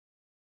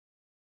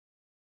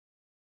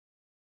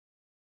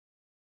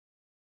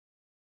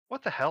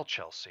What the hell,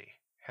 Chelsea?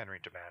 Henry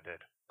demanded.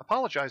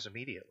 Apologize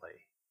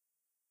immediately.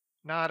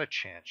 Not a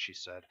chance, she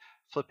said,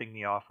 flipping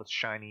me off with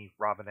shiny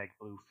robin egg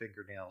blue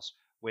fingernails,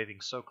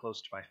 waving so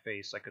close to my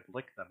face I could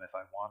lick them if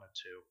I wanted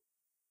to.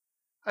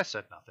 I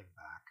said nothing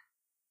back,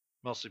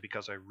 mostly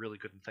because I really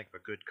couldn't think of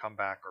a good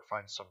comeback or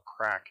find some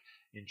crack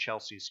in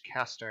Chelsea's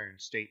cast-iron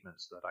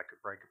statements that I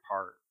could break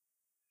apart.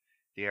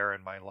 The air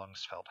in my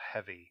lungs felt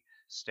heavy,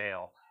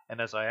 stale,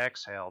 and as I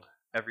exhaled,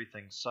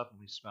 everything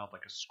suddenly smelled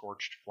like a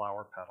scorched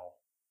flower petal.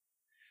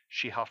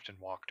 She huffed and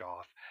walked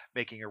off,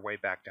 making her way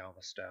back down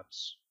the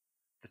steps.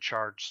 The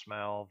charged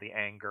smell, the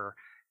anger,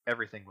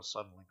 everything was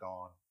suddenly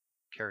gone,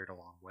 carried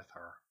along with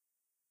her.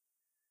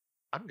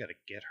 I'm going to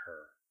get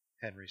her,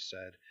 Henry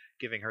said,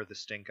 giving her the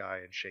stink eye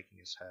and shaking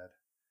his head.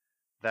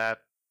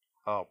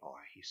 Oh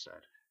boy, he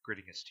said,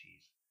 gritting his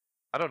teeth.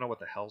 I don't know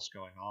what the hell's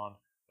going on,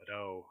 but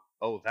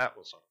that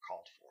was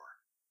uncalled for.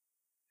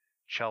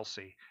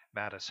 Chelsea,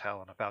 mad as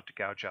hell and about to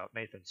gouge out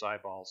Nathan's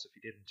eyeballs if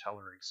he didn't tell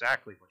her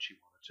exactly what she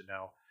wanted to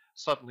know,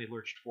 suddenly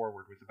lurched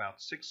forward with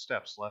about 6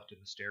 steps left in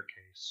the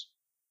staircase.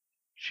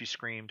 She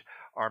screamed,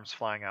 arms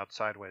flying out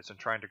sideways and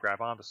trying to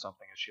grab onto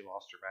something as she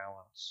lost her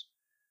balance.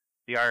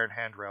 The iron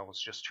handrail was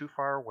just too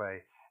far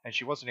away, and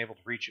she wasn't able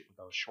to reach it with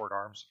those short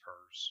arms of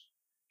hers.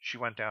 She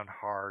went down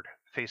hard,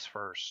 face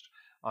first,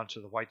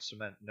 onto the white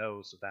cement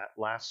nose of that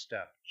last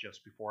step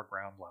just before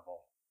ground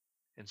level.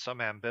 In some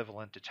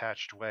ambivalent,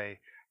 detached way,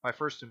 my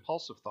first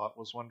impulsive thought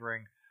was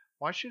wondering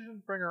why she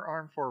didn't bring her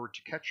arm forward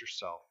to catch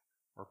herself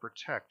or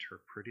protect her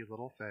pretty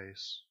little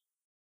face.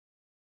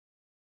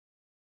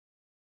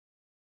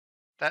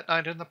 That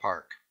Night in the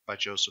Park by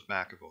Joseph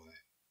McEvoy.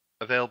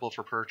 Available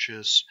for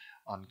purchase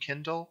on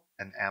Kindle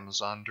and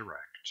Amazon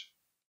Direct.